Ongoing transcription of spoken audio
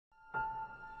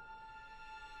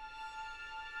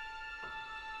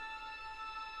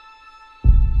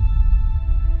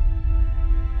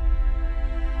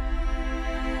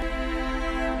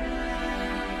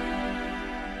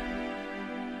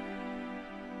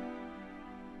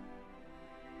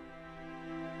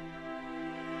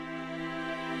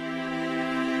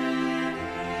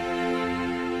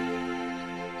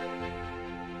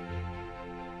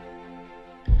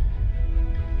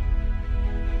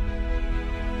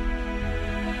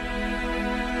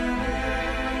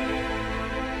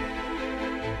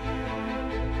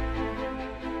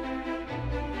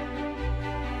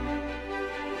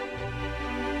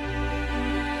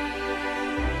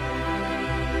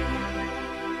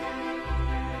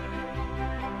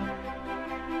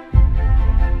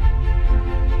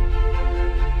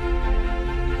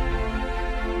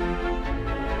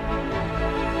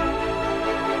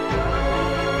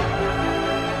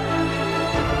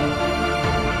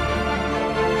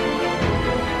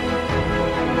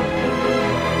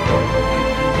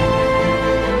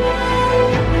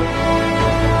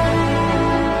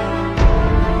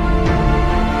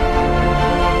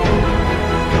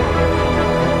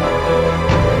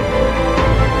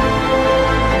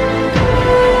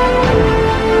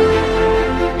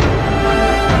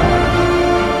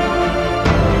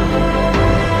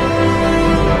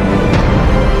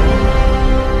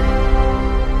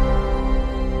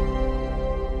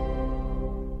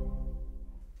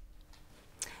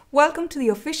Welcome to the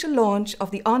official launch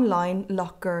of the online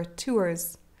Lough Gur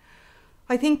tours.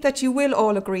 I think that you will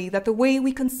all agree that the way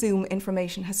we consume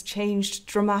information has changed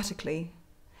dramatically.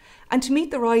 And to meet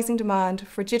the rising demand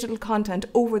for digital content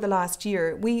over the last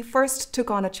year, we first took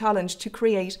on a challenge to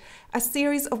create a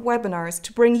series of webinars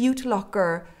to bring you to Lough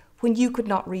Gur when you could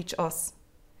not reach us.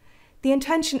 The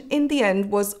intention in the end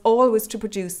was always to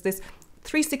produce this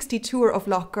 360 tour of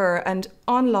Lough Gur and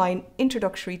online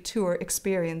introductory tour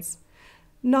experience.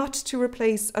 Not to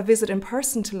replace a visit in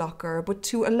person to Lough Gur, but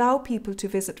to allow people to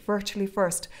visit virtually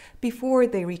first before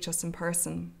they reach us in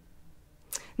person.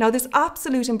 Now, this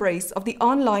absolute embrace of the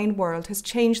online world has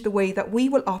changed the way that we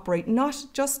will operate, not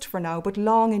just for now, but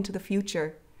long into the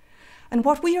future. And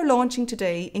what we are launching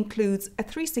today includes a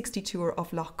 360 tour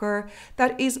of Lough Gur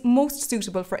that is most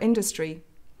suitable for industry.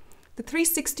 The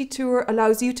 360 tour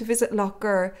allows you to visit Lough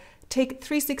Gur, take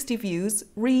 360 views,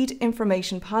 read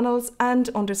information panels and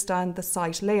understand the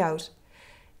site layout.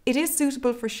 It is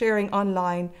suitable for sharing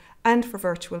online and for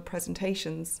virtual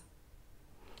presentations.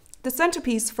 The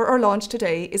centrepiece for our launch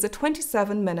today is a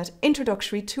 27-minute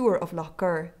introductory tour of Lough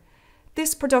Gur.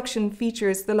 This production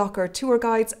features the Lough Gur tour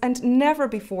guides and never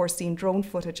before seen drone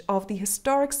footage of the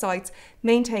historic sites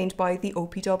maintained by the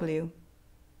OPW.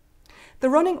 The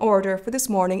running order for this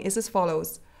morning is as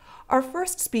follows. Our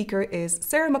first speaker is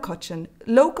Sarah McCutcheon,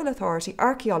 Local Authority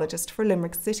Archaeologist for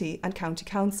Limerick City and County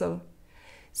Council.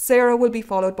 Sarah will be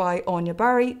followed by Anya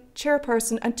Barry,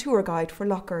 Chairperson and Tour Guide for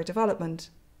Lough Gur Development.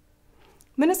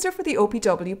 Minister for the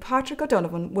OPW, Patrick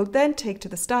O'Donovan, will then take to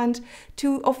the stand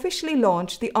to officially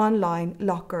launch the online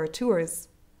Lough Gur tours.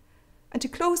 And to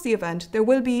close the event, there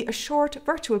will be a short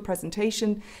virtual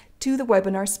presentation to the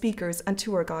webinar speakers and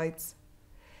tour guides.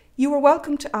 You are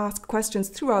welcome to ask questions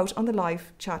throughout on the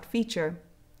live chat feature.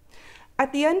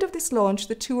 At the end of this launch,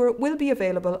 the tour will be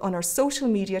available on our social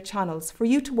media channels for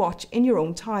you to watch in your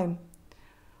own time.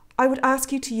 I would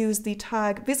ask you to use the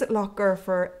tag Visit Lough Gur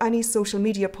for any social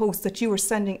media posts that you are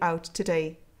sending out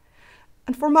today.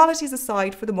 And formalities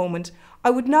aside for the moment, I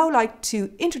would now like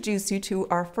to introduce you to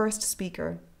our first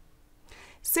speaker.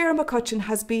 Sarah McCutcheon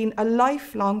has been a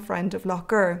lifelong friend of Lough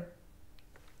Gur.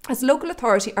 As Local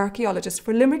Authority Archaeologist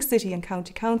for Limerick City and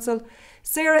County Council,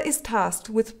 Sarah is tasked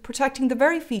with protecting the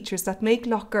very features that make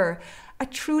Lough Gur a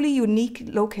truly unique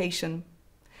location.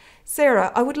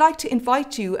 Sarah, I would like to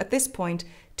invite you at this point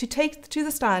to take to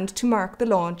the stand to mark the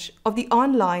launch of the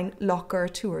online Lough Gur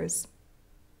tours.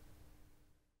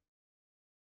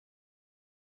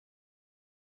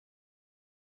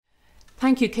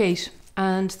 Thank you, Kate,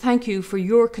 and thank you for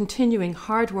your continuing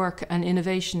hard work and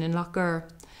innovation in Lough Gur.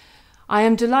 I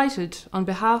am delighted on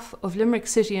behalf of Limerick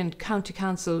City and County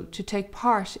Council to take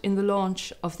part in the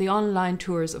launch of the online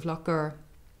tours of Lough Gur.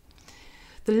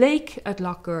 The lake at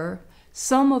Lough Gur,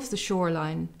 some of the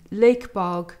shoreline, Lake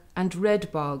Bog and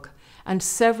Red Bog, and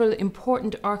several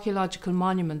important archaeological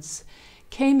monuments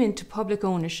came into public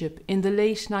ownership in the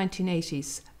late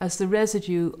 1980s as the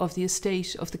residue of the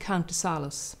estate of the Count de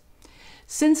Salis.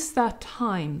 Since that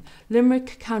time,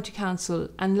 Limerick County Council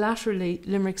and latterly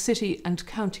Limerick City and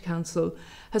County Council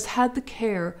has had the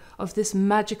care of this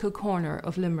magical corner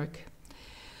of Limerick.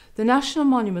 The National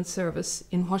Monument Service,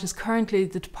 in what is currently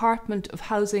the Department of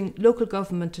Housing, Local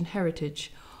Government and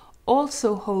Heritage,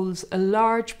 also holds a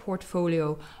large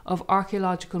portfolio of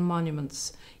archaeological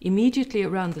monuments immediately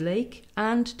around the lake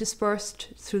and dispersed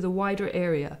through the wider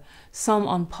area, some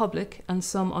on public and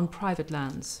some on private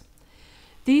lands.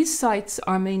 These sites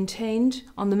are maintained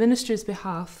on the Minister's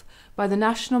behalf by the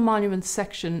National Monuments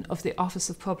section of the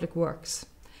Office of Public Works.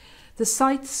 The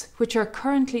sites, which are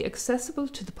currently accessible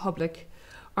to the public,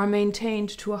 are maintained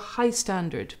to a high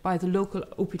standard by the local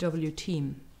OPW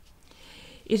team.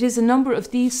 It is a number of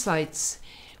these sites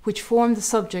which form the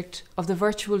subject of the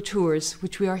virtual tours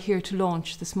which we are here to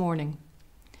launch this morning.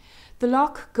 The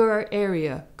Lough Gur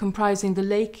area, comprising the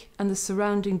lake and the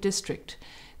surrounding district,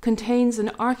 contains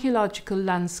an archaeological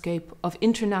landscape of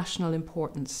international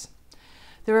importance.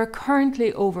 There are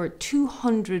currently over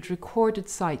 200 recorded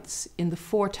sites in the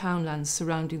 4 townlands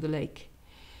surrounding the lake.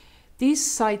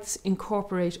 These sites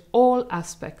incorporate all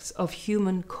aspects of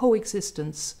human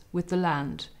coexistence with the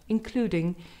land,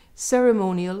 including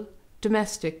ceremonial,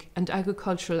 domestic and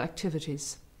agricultural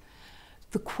activities.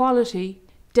 The quality,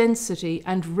 density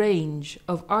and range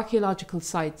of archaeological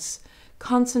sites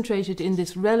concentrated in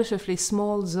this relatively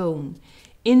small zone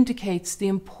indicates the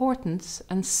importance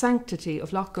and sanctity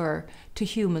of Lough Gur to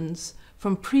humans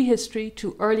from prehistory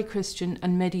to early Christian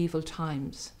and medieval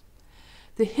times.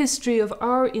 The history of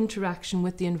our interaction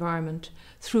with the environment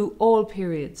through all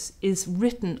periods is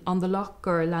written on the Lough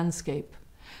Gur landscape,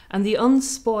 and the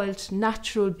unspoilt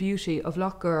natural beauty of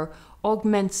Lough Gur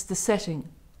augments the setting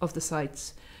of the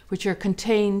sites, which are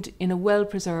contained in a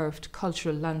well-preserved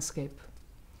cultural landscape.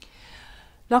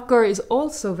 Lough Gur is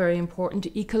also very important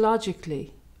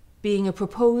ecologically, being a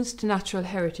proposed natural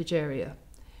heritage area.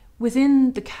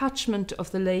 Within the catchment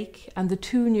of the lake and the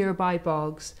two nearby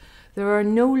bogs, there are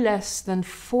no less than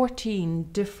 14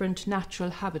 different natural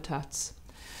habitats,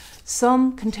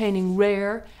 some containing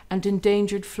rare and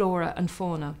endangered flora and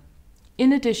fauna.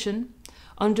 In addition,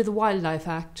 under the Wildlife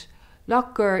Act,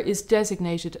 Lough Gur is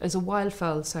designated as a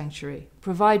wildfowl sanctuary,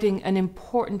 providing an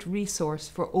important resource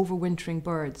for overwintering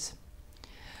birds.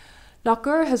 Lough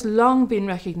Gur has long been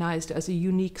recognised as a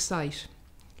unique site.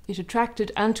 It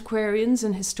attracted antiquarians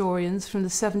and historians from the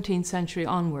 17th century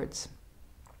onwards.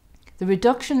 The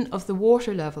reduction of the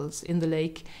water levels in the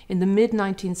lake in the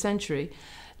mid-19th century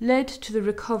led to the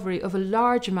recovery of a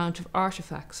large amount of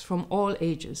artefacts from all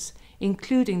ages,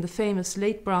 including the famous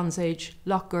late Bronze Age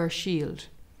Lough Gur shield.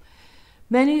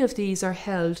 Many of these are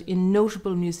held in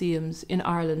notable museums in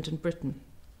Ireland and Britain.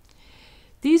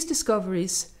 These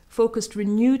discoveries focused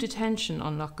renewed attention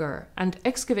on Lough Gur, and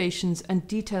excavations and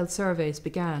detailed surveys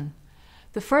began.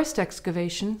 The first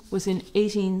excavation was in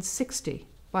 1860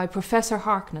 by Professor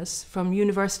Harkness from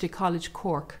University College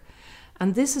Cork,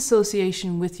 and this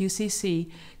association with UCC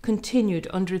continued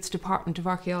under its Department of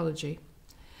Archaeology.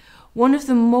 One of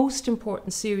the most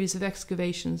important series of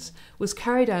excavations was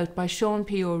carried out by Sean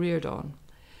P. O'Riordan,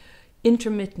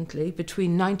 intermittently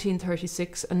between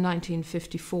 1936 and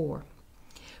 1954,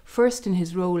 first in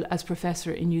his role as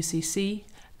professor in UCC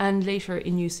and later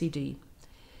in UCD.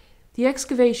 The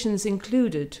excavations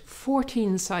included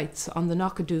 14 sites on the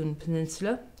Knockadoon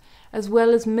Peninsula, as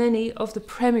well as many of the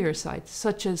premier sites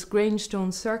such as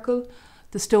Grangestone Circle,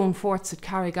 the stone forts at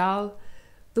Carrigal,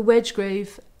 the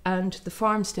Wedgegrave and the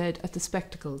farmstead at the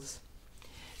Spectacles.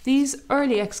 These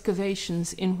early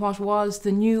excavations in what was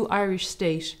the new Irish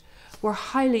state were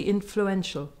highly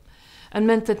influential and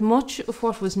meant that much of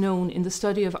what was known in the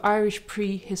study of Irish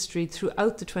prehistory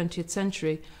throughout the 20th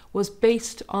century was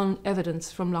based on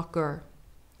evidence from Lough Gur.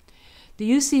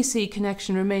 The UCC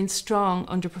connection remained strong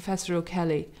under Professor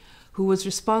O'Kelly, who was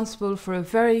responsible for a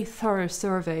very thorough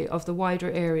survey of the wider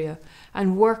area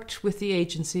and worked with the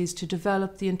agencies to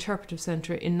develop the Interpretive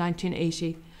Centre in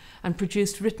 1980 and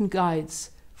produced written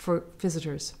guides for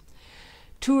visitors.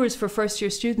 Tours for first-year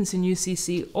students in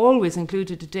UCC always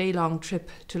included a day-long trip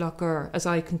to Lough Gur, as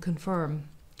I can confirm.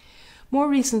 More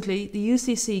recently, the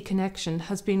UCC connection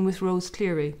has been with Rose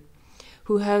Cleary,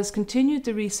 who has continued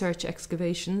the research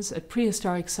excavations at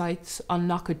prehistoric sites on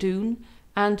Knockadoon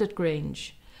and at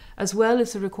Grange, as well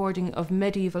as the recording of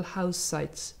medieval house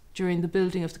sites during the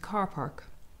building of the car park.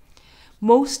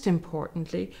 Most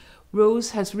importantly,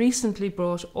 Rose has recently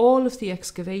brought all of the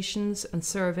excavations and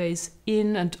surveys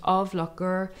in and of Lough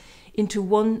Gur into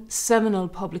one seminal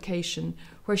publication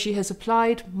where she has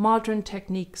applied modern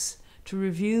techniques to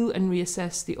review and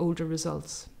reassess the older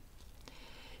results.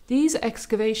 These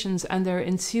excavations and their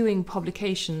ensuing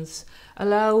publications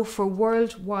allow for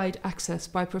worldwide access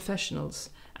by professionals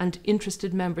and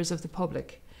interested members of the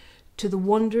public to the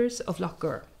wonders of Lough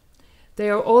Gur. They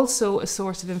are also a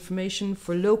source of information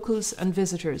for locals and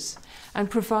visitors and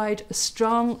provide a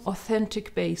strong,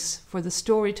 authentic base for the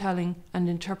storytelling and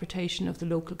interpretation of the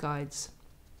local guides.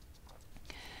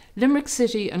 Limerick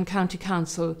City and County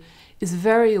Council is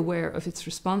very aware of its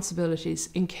responsibilities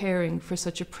in caring for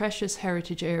such a precious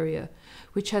heritage area,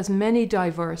 which has many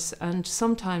diverse and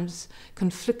sometimes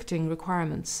conflicting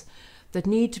requirements that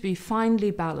need to be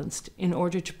finely balanced in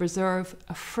order to preserve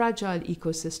a fragile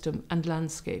ecosystem and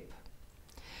landscape.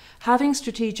 Having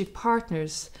strategic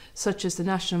partners such as the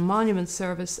National Monuments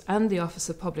Service and the Office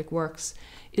of Public Works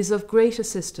is of great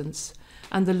assistance,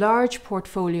 and the large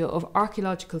portfolio of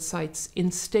archaeological sites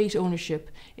in state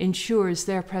ownership ensures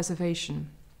their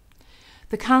preservation.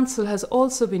 The Council has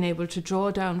also been able to draw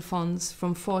down funds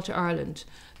from Fáilte Ireland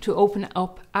to open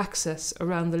up access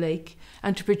around the lake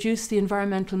and to produce the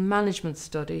environmental management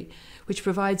study, which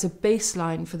provides a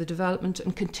baseline for the development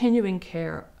and continuing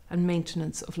care and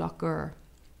maintenance of Lough Gur.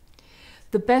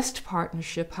 The best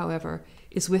partnership, however,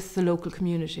 is with the local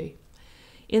community.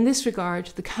 In this regard,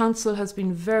 the Council has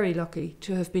been very lucky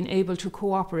to have been able to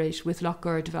cooperate with Lough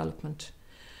Gur Development.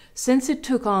 Since it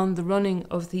took on the running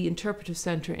of the Interpretive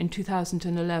Centre in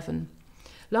 2011,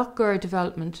 Lough Gur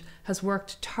Development has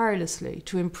worked tirelessly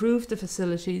to improve the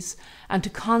facilities and to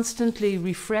constantly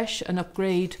refresh and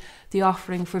upgrade the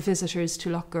offering for visitors to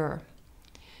Lough Gur.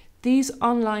 These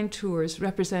online tours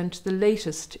represent the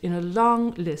latest in a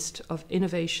long list of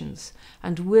innovations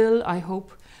and will, I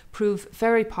hope, prove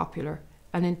very popular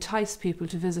and entice people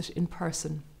to visit in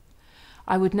person.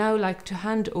 I would now like to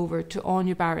hand over to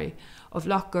Anya Barry of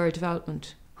Lough Gur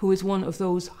Development, who is one of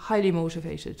those highly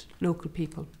motivated local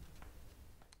people.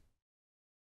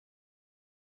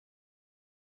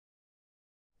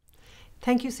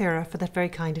 Thank you, Sarah, for that very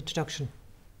kind introduction.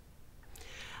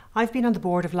 I've been on the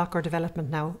board of Lough Gur Development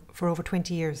now for over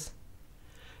 20 years,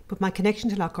 but my connection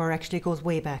to Lough Gur actually goes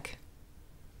way back.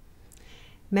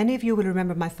 Many of you will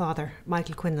remember my father,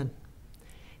 Michael Quinlan.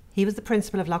 He was the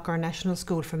principal of Lough Gur National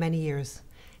School for many years,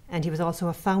 and he was also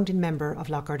a founding member of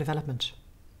Lough Gur Development.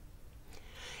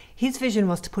 His vision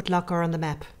was to put Lough Gur on the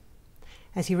map,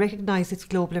 as he recognised its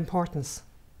global importance.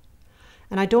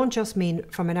 And I don't just mean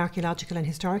from an archaeological and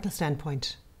historical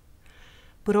standpoint,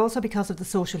 but also because of the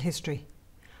social history,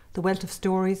 the wealth of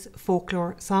stories,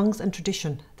 folklore, songs and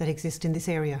tradition that exist in this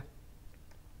area.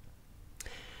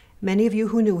 Many of you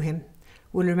who knew him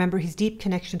will remember his deep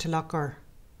connection to Lough Gur,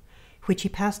 which he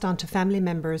passed on to family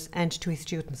members and to his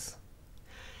students,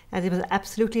 as it was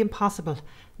absolutely impossible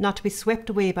not to be swept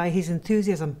away by his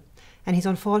enthusiasm and his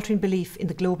unfaltering belief in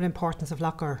the global importance of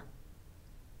Lough Gur.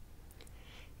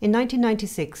 In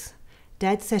 1996,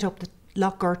 Dad set up the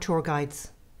Lough Gur tour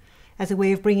guides as a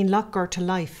way of bringing Lough Gur to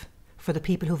life for the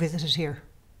people who visited here.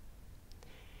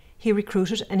 He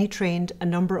recruited and he trained a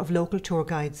number of local tour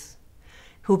guides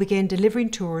who began delivering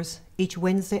tours each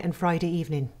Wednesday and Friday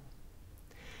evening.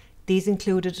 These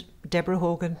included Deborah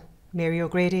Hogan, Mary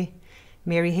O'Grady,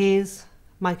 Mary Hayes,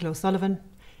 Michael O'Sullivan,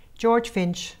 George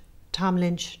Finch, Tom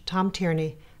Lynch, Tom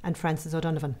Tierney and Francis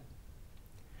O'Donovan.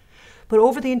 But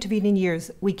over the intervening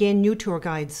years, we gained new tour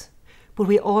guides, but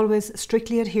we always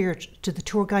strictly adhered to the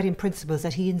tour guiding principles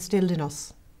that he instilled in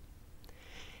us.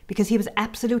 Because he was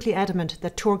absolutely adamant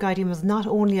that tour guiding was not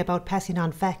only about passing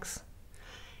on facts.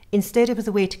 Instead, it was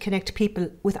a way to connect people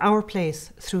with our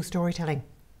place through storytelling.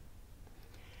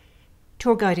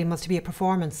 Tour guiding was to be a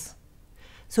performance,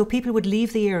 so people would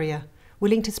leave the area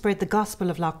willing to spread the gospel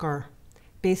of Lough Gur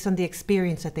based on the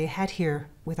experience that they had here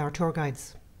with our tour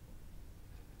guides.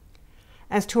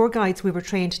 As tour guides, we were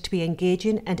trained to be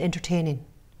engaging and entertaining,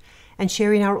 and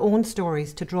sharing our own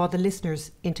stories to draw the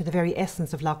listeners into the very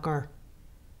essence of Lough Gur.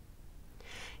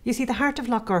 You see, the heart of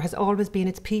Lough Gur has always been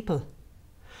its people,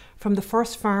 from the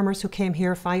first farmers who came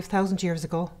here 5,000 years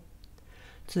ago,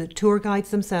 to the tour guides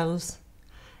themselves,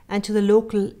 and to the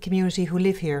local community who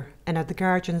live here and are the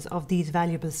guardians of these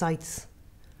valuable sites.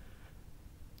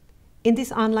 In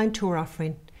this online tour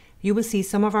offering, you will see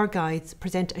some of our guides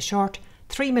present a short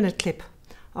 3-minute clip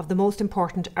of the most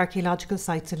important archaeological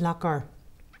sites in Lough Gur.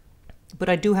 But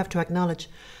I do have to acknowledge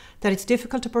that it's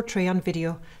difficult to portray on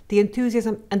video the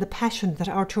enthusiasm and the passion that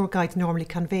our tour guides normally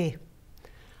convey.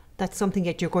 That's something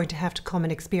that you're going to have to come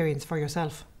and experience for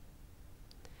yourself.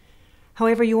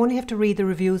 However, you only have to read the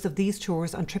reviews of these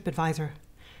tours on TripAdvisor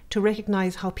to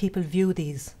recognise how people view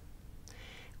these.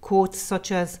 Quotes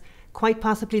such as, "Quite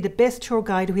possibly the best tour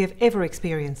guide we have ever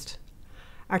experienced,"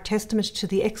 are testament to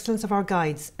the excellence of our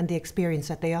guides and the experience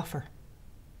that they offer.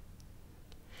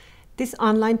 This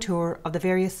online tour of the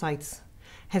various sites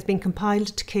has been compiled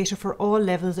to cater for all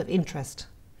levels of interest,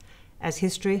 as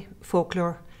history,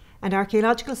 folklore and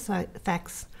archaeological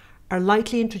facts are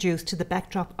lightly introduced to the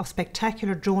backdrop of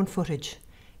spectacular drone footage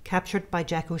captured by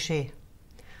Jack O'Shea,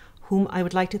 whom I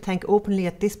would like to thank openly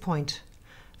at this point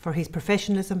for his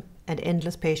professionalism and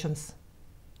endless patience.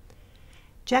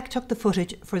 Jack took the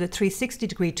footage for the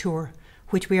 360-degree tour,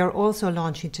 which we are also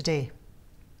launching today.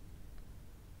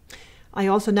 I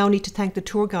also now need to thank the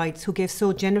tour guides who gave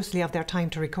so generously of their time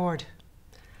to record.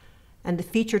 And the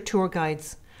featured tour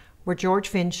guides were George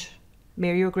Finch,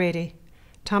 Mary O'Grady,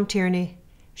 Tom Tierney,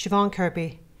 Siobhan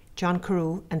Kirby, John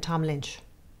Carew and Tom Lynch.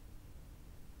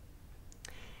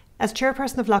 As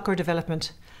chairperson of Lough Gur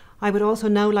Development, I would also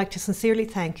now like to sincerely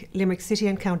thank Limerick City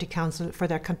and County Council for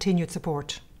their continued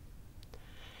support.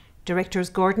 Directors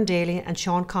Gordon Daly and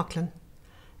Sean Coughlin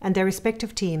and their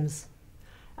respective teams,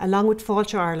 along with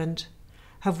Fáilte Ireland,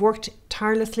 have worked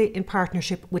tirelessly in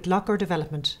partnership with Lough Gur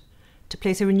Development to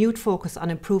place a renewed focus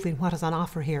on improving what is on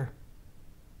offer here.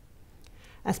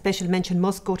 A special mention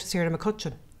must go to Sarah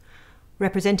McCutcheon,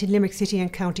 representing Limerick City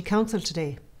and County Council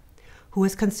today, who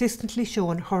has consistently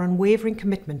shown her unwavering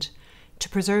commitment to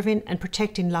preserving and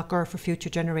protecting Lough Gur for future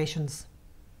generations.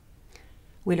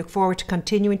 We look forward to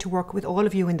continuing to work with all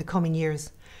of you in the coming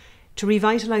years to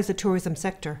revitalise the tourism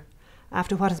sector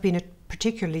after what has been a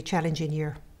particularly challenging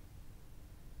year.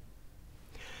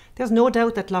 There's no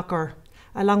doubt that Lough Gur,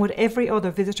 along with every other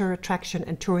visitor attraction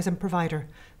and tourism provider,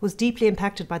 was deeply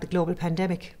impacted by the global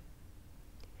pandemic.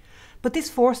 But this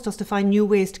forced us to find new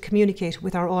ways to communicate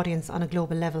with our audience on a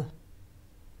global level.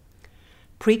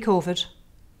 Pre-COVID,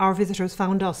 our visitors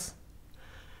found us,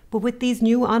 But with these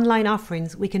new online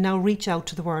offerings, we can now reach out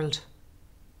to the world.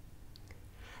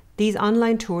 These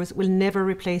online tours will never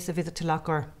replace a visit to Lough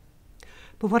Gur.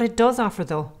 But what it does offer,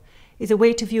 though, is a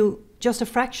way to view just a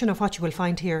fraction of what you will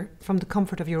find here from the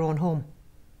comfort of your own home.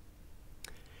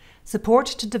 Support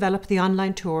to develop the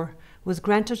online tour was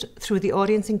granted through the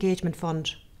Audience Engagement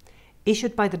Fund,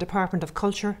 issued by the Department of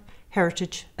Culture,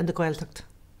 Heritage and the Gaeltacht.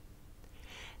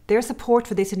 Their support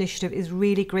for this initiative is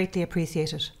really greatly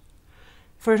appreciated,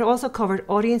 for it also covered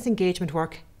audience engagement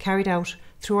work carried out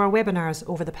through our webinars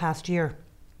over the past year.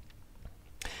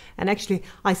 And actually,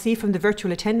 I see from the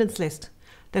virtual attendance list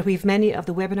that we have many of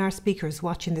the webinar speakers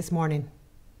watching this morning.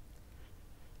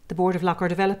 The Board of Lough Gur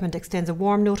Development extends a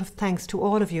warm note of thanks to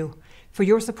all of you for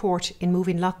your support in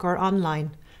moving Lough Gur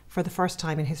online for the first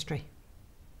time in history.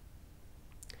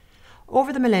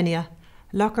 Over the millennia,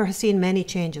 Lough Gur has seen many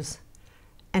changes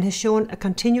and has shown a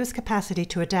continuous capacity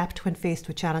to adapt when faced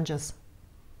with challenges.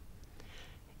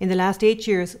 In the last 8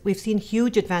 years, we've seen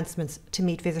huge advancements to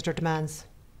meet visitor demands.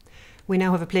 We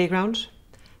now have a playground,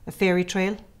 a ferry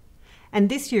trail, and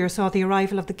this year saw the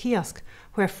arrival of the kiosk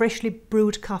where freshly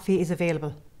brewed coffee is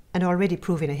available and already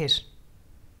proving a hit.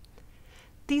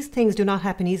 These things do not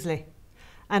happen easily,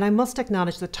 and I must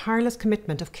acknowledge the tireless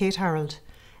commitment of Kate Harold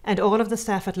and all of the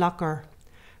staff at Lough Gur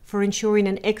for ensuring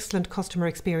an excellent customer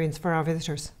experience for our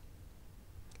visitors.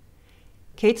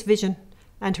 Kate's vision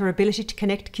and her ability to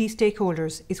connect key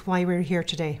stakeholders is why we're here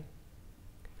today.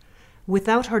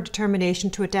 Without her determination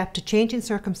to adapt to changing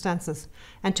circumstances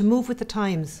and to move with the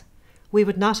times, we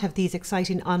would not have these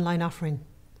exciting online offerings.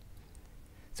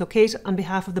 So Kate, on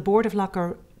behalf of the Board of Lough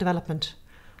Gur Development,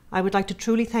 I would like to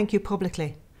truly thank you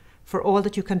publicly for all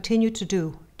that you continue to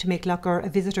do to make Lough Gur a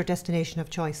visitor destination of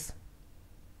choice.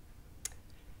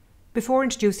 Before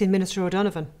introducing Minister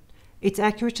O'Donovan, it's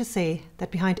accurate to say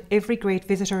that behind every great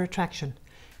visitor attraction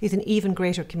is an even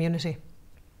greater community.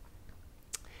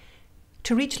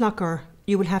 To reach Lough Gur,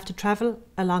 you will have to travel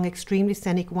along extremely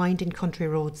scenic winding country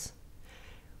roads,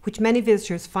 which many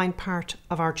visitors find part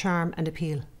of our charm and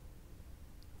appeal.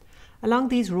 Along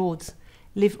these roads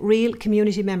live real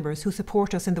community members who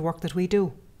support us in the work that we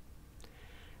do.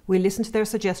 We listen to their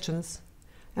suggestions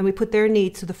and we put their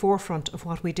needs to the forefront of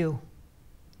what we do.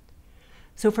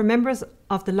 So for members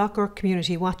of the Lough Gur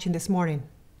community watching this morning,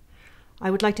 I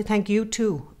would like to thank you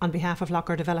too on behalf of Lough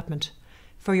Gur Development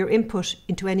for your input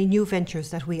into any new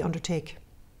ventures that we undertake.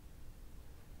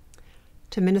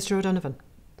 To Minister O'Donovan.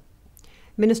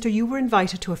 Minister, you were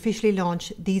invited to officially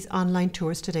launch these online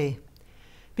tours today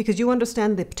because you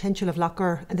understand the potential of Lough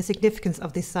Gur and the significance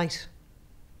of this site.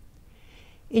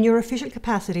 In your official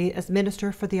capacity as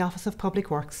Minister for the Office of Public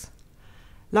Works,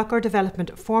 Lough Gur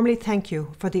Development formally thank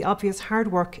you for the obvious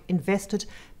hard work invested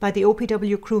by the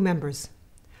OPW crew members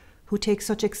who take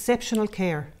such exceptional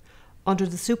care under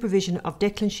the supervision of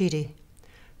Declan Sheedy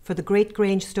for the Great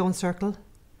Grange Stone Circle,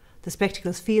 the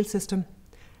Spectacles Field System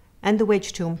and the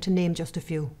Wedge Tomb, to name just a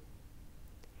few.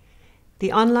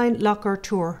 The online Lough Gur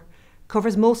tour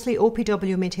covers mostly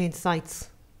OPW maintained sites,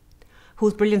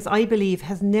 whose brilliance I believe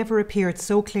has never appeared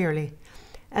so clearly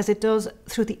as it does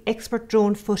through the expert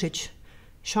drone footage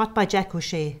shot by Jack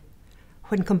O'Shea,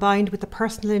 when combined with the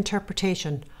personal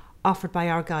interpretation offered by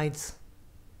our guides.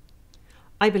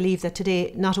 I believe that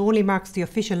today not only marks the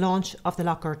official launch of the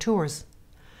Lough Gur tours,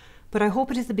 but I hope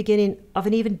it is the beginning of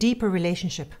an even deeper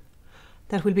relationship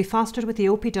that will be fostered with the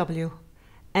OPW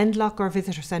and Lough Gur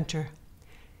Visitor Centre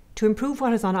to improve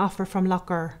what is on offer from Lough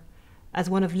Gur as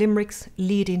one of Limerick's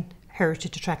leading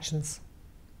heritage attractions.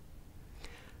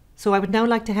 So I would now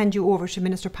like to hand you over to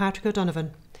Minister Patrick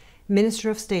O'Donovan, Minister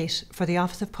of State for the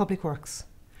Office of Public Works,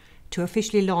 to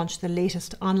officially launch the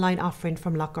latest online offering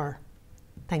from Lough Gur.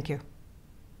 Thank you.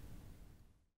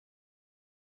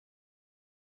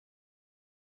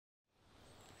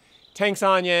 Thanks,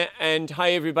 Anya, and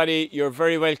hi everybody. You're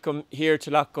very welcome here to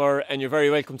Lough Gur and you're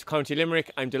very welcome to County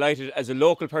Limerick. I'm delighted as a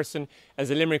local person, as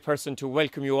a Limerick person, to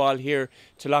welcome you all here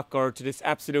to Lough Gur, to this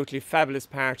absolutely fabulous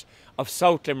part of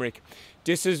South Limerick.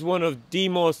 This is one of the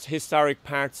most historic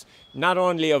parts, not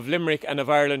only of Limerick and of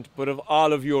Ireland, but of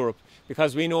all of Europe,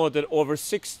 because we know that over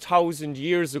 6,000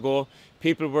 years ago,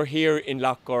 people were here in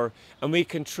Lough Gur, and we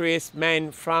can trace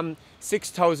men from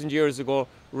 6,000 years ago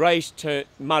right to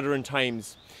modern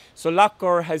times. So Lough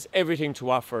Gur has everything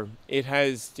to offer. It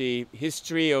has the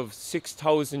history of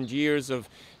 6,000 years of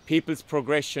people's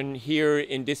progression here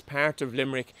in this part of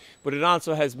Limerick, but it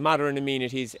also has modern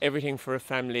amenities, everything for a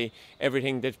family,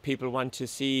 everything that people want to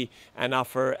see and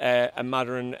offer a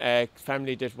modern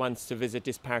family that wants to visit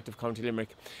this part of County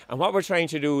Limerick. And what we're trying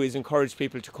to do is encourage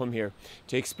people to come here,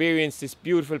 to experience this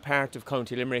beautiful part of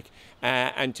County Limerick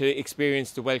and to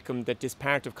experience the welcome that this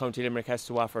part of County Limerick has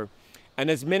to offer. And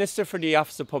as Minister for the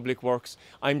Office of Public Works,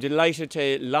 I'm delighted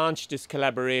to launch this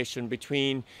collaboration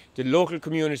between the local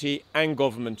community and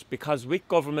government, because with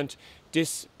government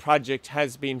this project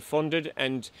has been funded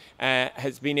and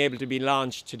has been able to be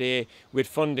launched today with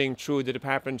funding through the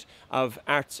Department of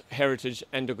Arts, Heritage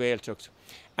and the Gaeltacht.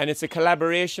 And it's a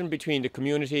collaboration between the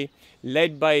community,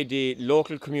 led by the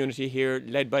local community here,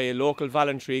 led by a local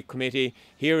voluntary committee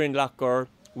here in Lough Gur,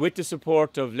 with the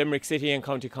support of Limerick City and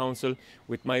County Council,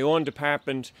 with my own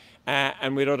department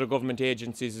and with other government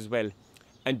agencies as well.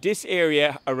 And this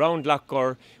area around Lough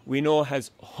Gur we know has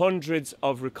hundreds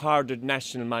of recorded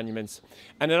national monuments,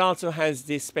 and it also has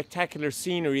the spectacular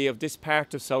scenery of this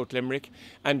part of South Limerick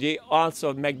and the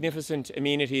also magnificent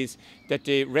amenities that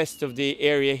the rest of the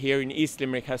area here in East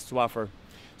Limerick has to offer.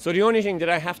 So the only thing that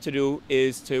I have to do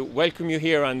is to welcome you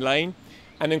here online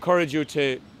and encourage you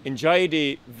to enjoy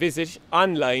the visit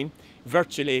online,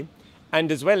 virtually,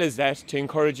 and as well as that, to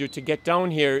encourage you to get down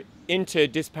here into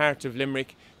this part of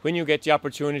Limerick when you get the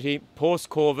opportunity,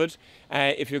 post-COVID,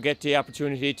 if you get the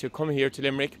opportunity to come here to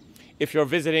Limerick. If you're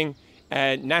visiting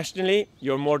nationally,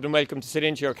 you're more than welcome to sit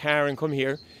into your car and come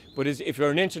here. But if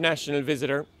you're an international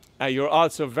visitor, you're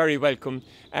also very welcome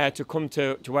to come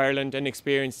to Ireland and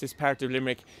experience this part of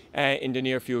Limerick in the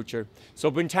near future.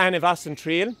 So Buinteanna Vas an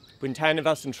Trial, Buinteanna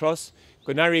Vas an Truss,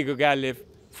 Gunari go Galliv,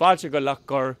 Fáilte go Lough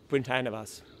Gur, Buinteanna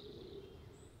Vas.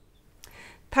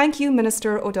 Thank you,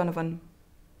 Minister O'Donovan.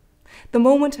 The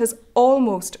moment has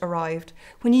almost arrived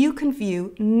when you can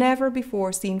view never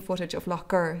before seen footage of Lough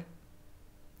Gur.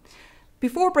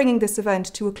 Before bringing this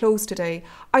event to a close today,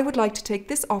 I would like to take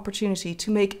this opportunity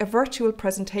to make a virtual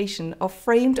presentation of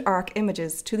framed ARC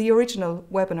images to the original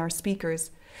webinar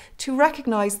speakers, to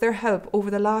recognise their help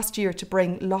over the last year to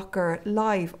bring Lough Gur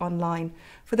live online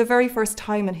for the very first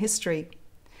time in history.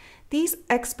 These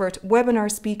expert webinar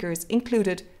speakers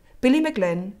included Billy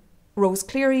McGlynn, Rose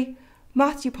Cleary,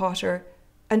 Matthew Potter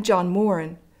and John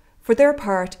Moran for their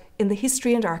part in the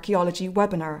History and Archaeology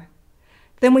webinar.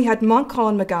 Then we had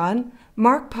Moncon McGann,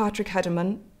 Mark Patrick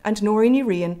Hedeman and Noreen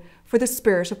Irian for the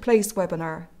Spirit of Place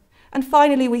webinar. And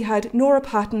finally we had Nora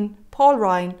Patton, Paul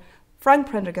Ryan, Frank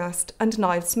Prendergast and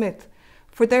Niall Smith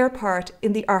for their part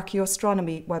in the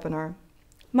Archaeoastronomy webinar.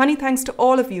 Many thanks to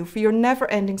all of you for your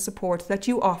never-ending support that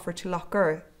you offer to Lough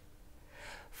Gur.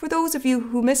 For those of you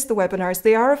who missed the webinars,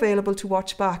 they are available to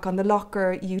watch back on the Lough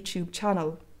Gur YouTube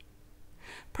channel.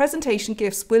 Presentation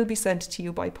gifts will be sent to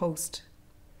you by post.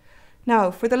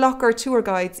 Now, for the Lough Gur tour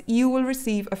guides, you will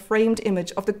receive a framed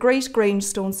image of the Great Grange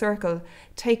Stone Circle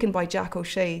taken by Jack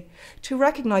O'Shea to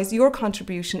recognise your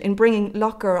contribution in bringing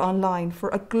Lough Gur online for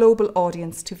a global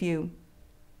audience to view.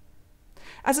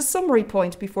 As a summary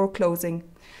point before closing,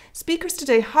 speakers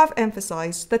today have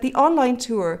emphasised that the online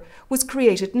tour was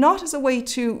created not as a way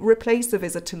to replace a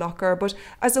visit to Lough Gur, but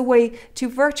as a way to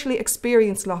virtually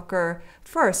experience Lough Gur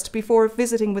first before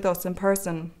visiting with us in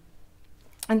person.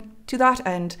 And to that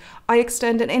end, I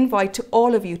extend an invite to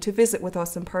all of you to visit with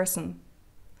us in person.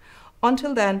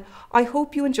 Until then, I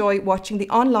hope you enjoy watching the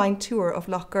online tour of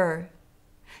Lough Gur.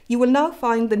 You will now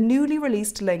find the newly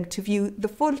released link to view the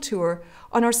full tour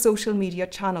on our social media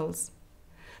channels.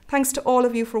 Thanks to all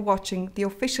of you for watching the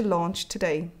official launch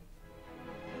today.